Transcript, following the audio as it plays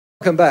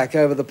Welcome back.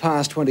 Over the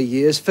past 20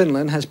 years,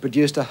 Finland has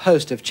produced a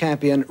host of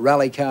champion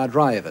rally car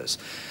drivers.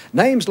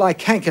 Names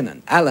like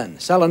Hankinen, Allen,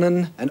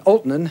 Salonen and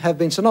Oltinen have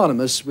been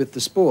synonymous with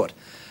the sport.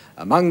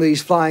 Among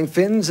these flying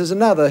Finns is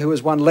another who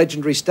has won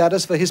legendary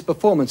status for his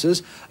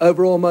performances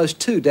over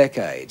almost 2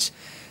 decades.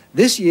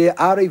 This year,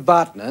 Ari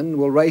Vatanen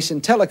will race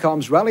in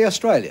Telecom's Rally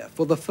Australia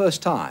for the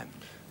first time.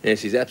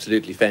 Yes, he's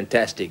absolutely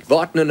fantastic.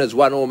 Vatanen has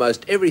won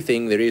almost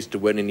everything there is to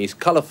win in his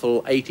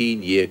colourful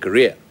 18-year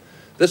career.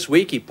 This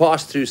week he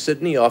passed through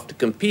Sydney after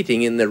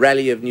competing in the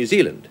Rally of New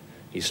Zealand.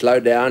 He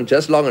slowed down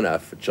just long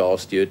enough for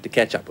Charles Stewart to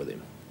catch up with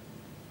him.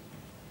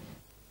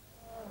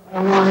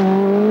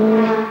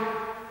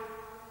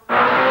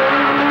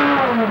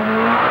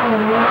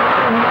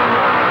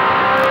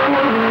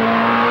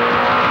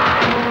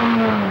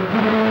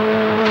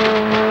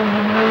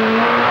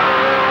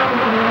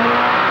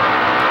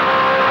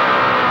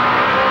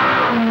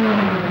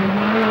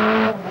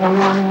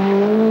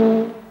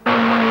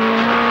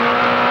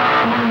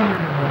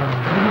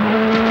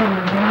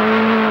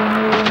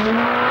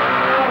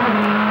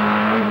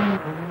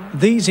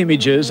 These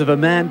images of a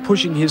man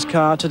pushing his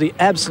car to the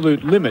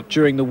absolute limit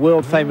during the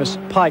world-famous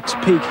Pikes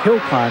Peak hill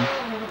climb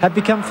have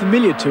become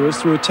familiar to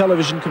us through a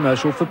television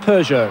commercial for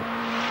Peugeot.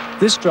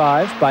 This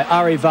drive by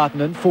Ari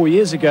Vatanen 4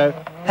 years ago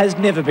has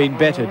never been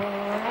bettered.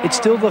 It's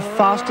still the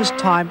fastest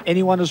time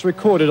anyone has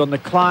recorded on the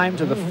climb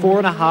to the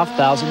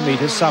 4,500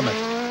 metre summit.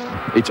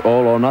 It's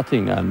all or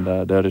nothing, and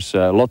there is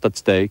a lot at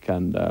stake,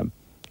 and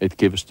it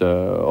gives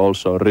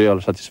also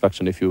real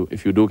satisfaction if you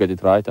do get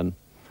it right. And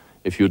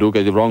if you do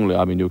get it wrongly,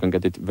 I mean, you can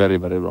get it very,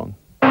 very wrong.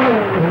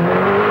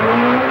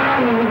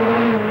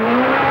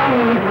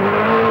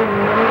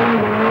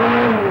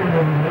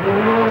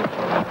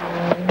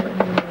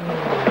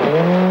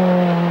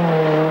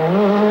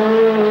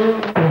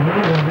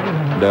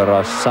 There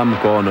are some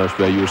corners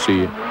where you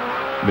see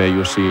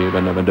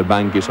when the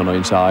bank is on the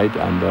inside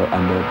and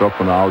the drop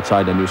on the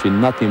outside, and you see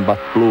nothing but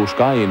blue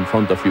sky in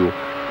front of you,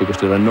 because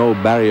there are no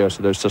barriers.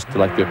 There's just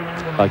like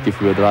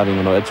if you were driving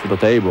on the edge of the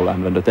table,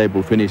 and when the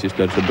table finishes,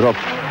 there's a drop,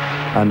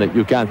 and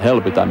you can't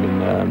help it. I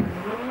mean,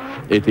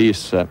 it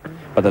is,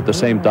 but at the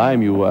same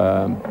time, you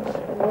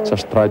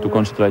just try to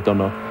concentrate on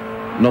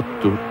not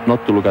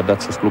to look at that,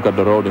 just look at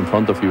the road in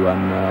front of you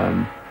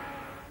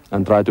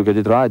and try to get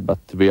it right. But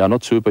we are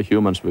not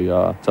superhumans. We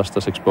are just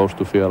as exposed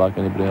to fear like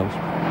anybody else.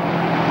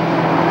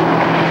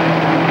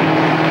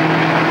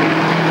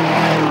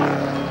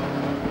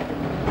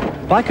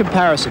 By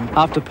comparison,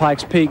 after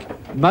Pikes Peak,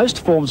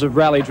 most forms of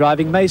rally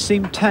driving may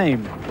seem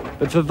tame.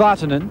 But for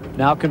Vatanen,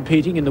 now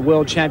competing in the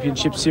World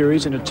Championship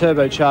Series in a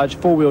turbocharged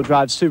four-wheel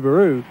drive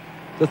Subaru,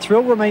 the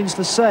thrill remains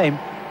the same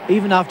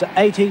even after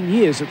 18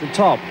 years at the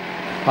top.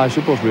 I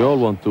suppose we all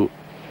want to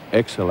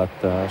excel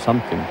at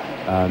something.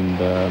 And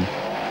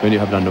when you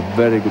have done a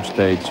very good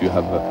stage, you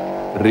have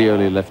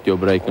really left your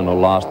brake on the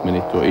last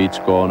minute to each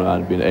corner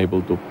and been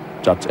able to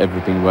judge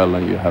everything well,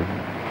 and you have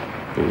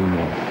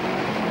been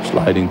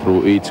sliding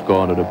through each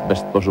corner the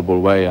best possible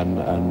way, and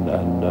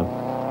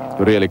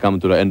you really come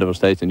to the end of a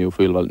stage and you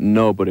feel, well,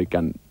 nobody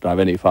can drive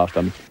any faster.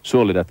 I mean,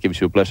 surely that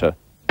gives you pleasure.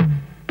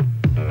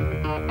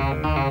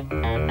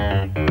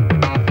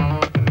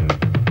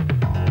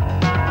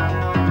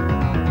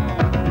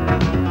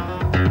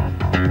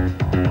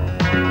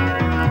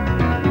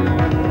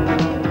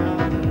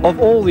 Of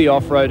all the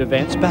off-road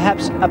events,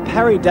 perhaps a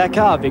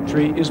Paris-Dakar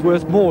victory is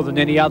worth more than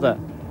any other.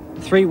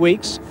 3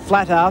 weeks,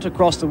 flat out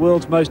across the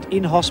world's most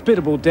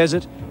inhospitable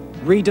desert,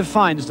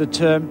 redefines the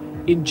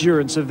term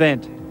endurance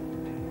event.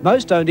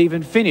 Most don't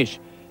even finish,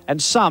 and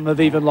some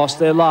have even lost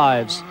their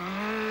lives.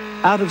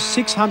 Out of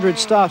 600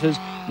 starters,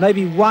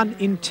 maybe 1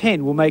 in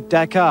 10 will make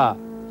Dakar.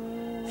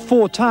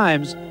 4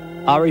 times,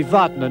 Ari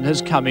Vatanen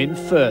has come in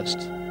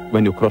first.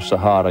 When you cross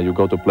Sahara, you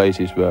go to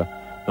places where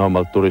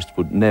normal tourists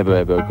would never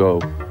ever go.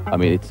 I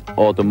mean, it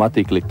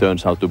automatically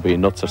turns out to be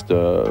not just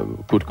a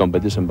good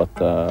competition, but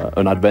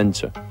an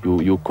adventure.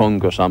 You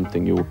conquer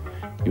something,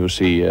 you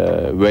see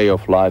a way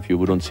of life you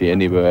wouldn't see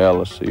anywhere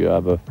else. You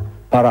have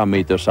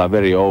parameters are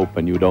very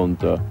open. You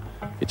don't.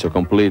 It's a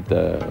complete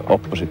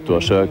opposite to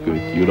a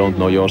circuit. You don't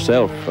know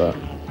yourself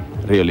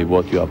really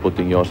what you are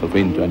putting yourself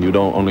into, and you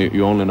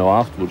only know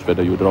afterwards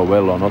whether you draw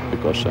well or not,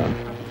 because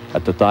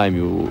at the time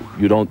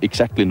you don't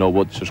exactly know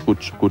what is a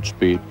good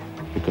speed,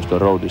 because the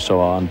road is so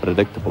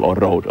unpredictable, or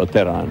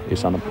terrain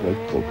is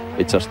unpredictable.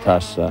 It just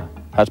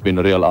has been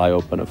a real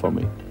eye-opener for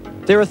me.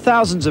 There are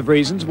thousands of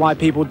reasons why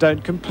people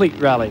don't complete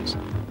rallies,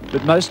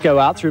 but most go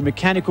out through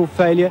mechanical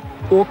failure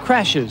or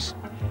crashes.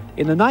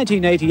 In the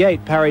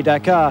 1988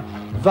 Paris-Dakar,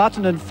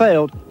 Vatanen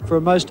failed for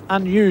a most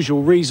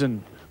unusual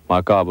reason.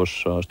 My car was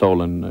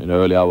stolen in the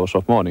early hours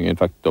of morning, in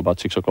fact about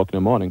 6 o'clock in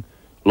the morning.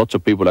 Lots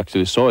of people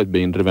actually saw it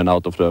being driven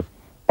out of the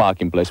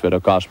parking place where the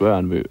cars were,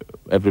 and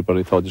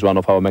everybody thought it's one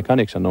of our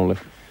mechanics, and only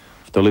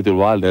after a little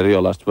while they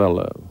realized,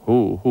 well,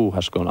 who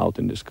has gone out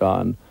in this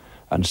car,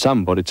 and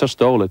somebody just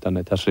stole it, and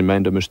it has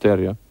remained a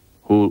mystery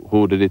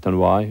who did it and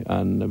why,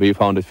 and we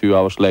found it a few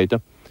hours later,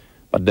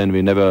 but then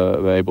we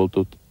never were able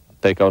to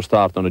take our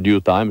start on a due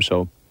time,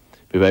 so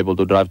we were able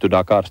to drive to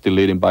Dakar, still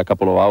leading by a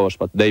couple of hours,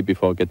 but day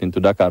before getting to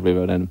Dakar, we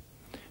were then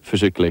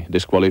physically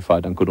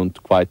disqualified and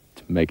couldn't quite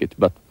make it.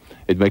 But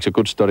it makes a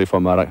good story for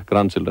my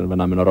grandchildren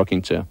when I'm in a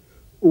rocking chair.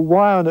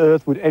 Why on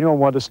earth would anyone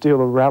want to steal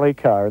a rally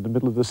car in the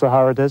middle of the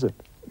Sahara Desert?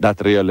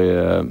 That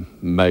really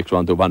makes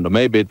one to wonder.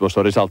 Maybe it was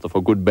a result of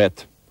a good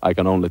bet. I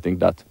can only think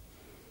that.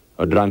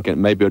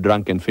 Maybe a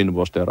drunken Finn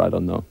was there, I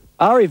don't know.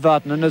 Ari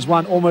Vatanen has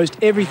won almost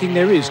everything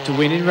there is to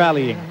win in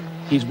rallying.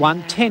 He's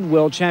won 10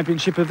 World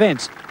Championship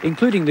events,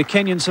 including the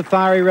Kenyan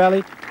Safari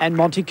Rally and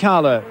Monte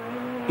Carlo.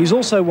 He's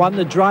also won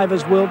the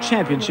Drivers' World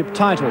Championship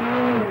title.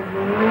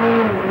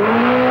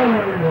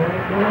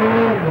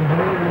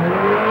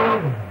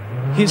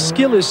 His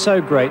skill is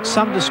so great,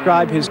 some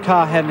describe his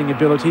car handling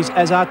abilities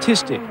as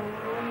artistic.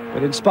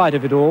 But in spite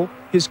of it all,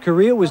 his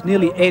career was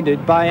nearly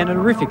ended by an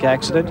horrific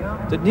accident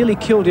that nearly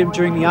killed him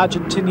during the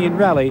Argentinian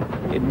Rally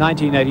in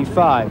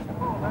 1985.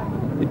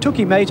 It took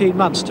him 18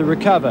 months to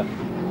recover,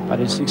 but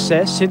his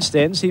success since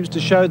then seems to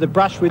show the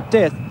brush with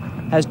death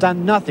has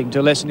done nothing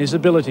to lessen his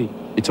ability.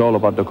 It's all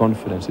about the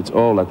confidence. It's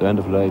all, at the end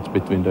of the day, it's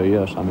between the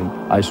years. I mean,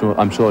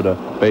 I'm sure the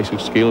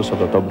basic skills of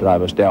the top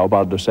drivers, they are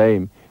about the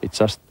same. It's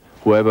just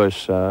whoever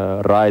is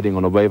riding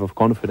on a wave of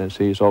confidence,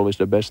 he is always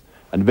the best.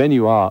 And when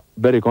you are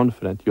very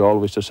confident, you're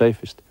always the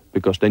safest,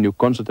 because then you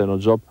concentrate on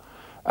the job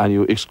and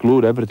you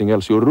exclude everything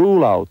else. You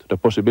rule out the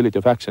possibility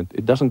of accident.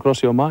 It doesn't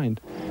cross your mind,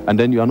 and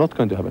then you are not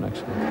going to have an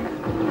accident.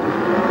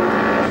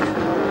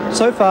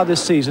 So far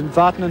this season,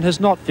 Vatanen has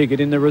not figured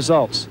in the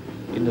results.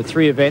 In the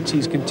 3 events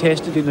he's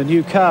contested in the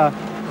new car,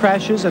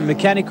 crashes and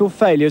mechanical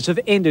failures have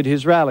ended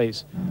his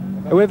rallies.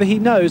 However, he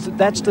knows that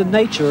that's the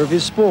nature of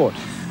his sport,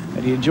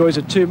 and he enjoys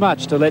it too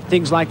much to let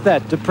things like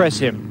that depress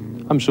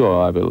him. I'm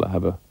sure I will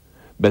have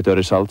better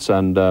results,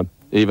 and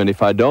even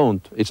if I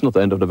don't, it's not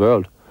the end of the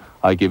world.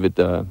 I give it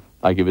a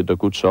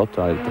good shot,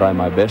 I try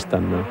my best,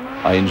 and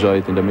I enjoy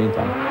it in the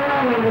meantime.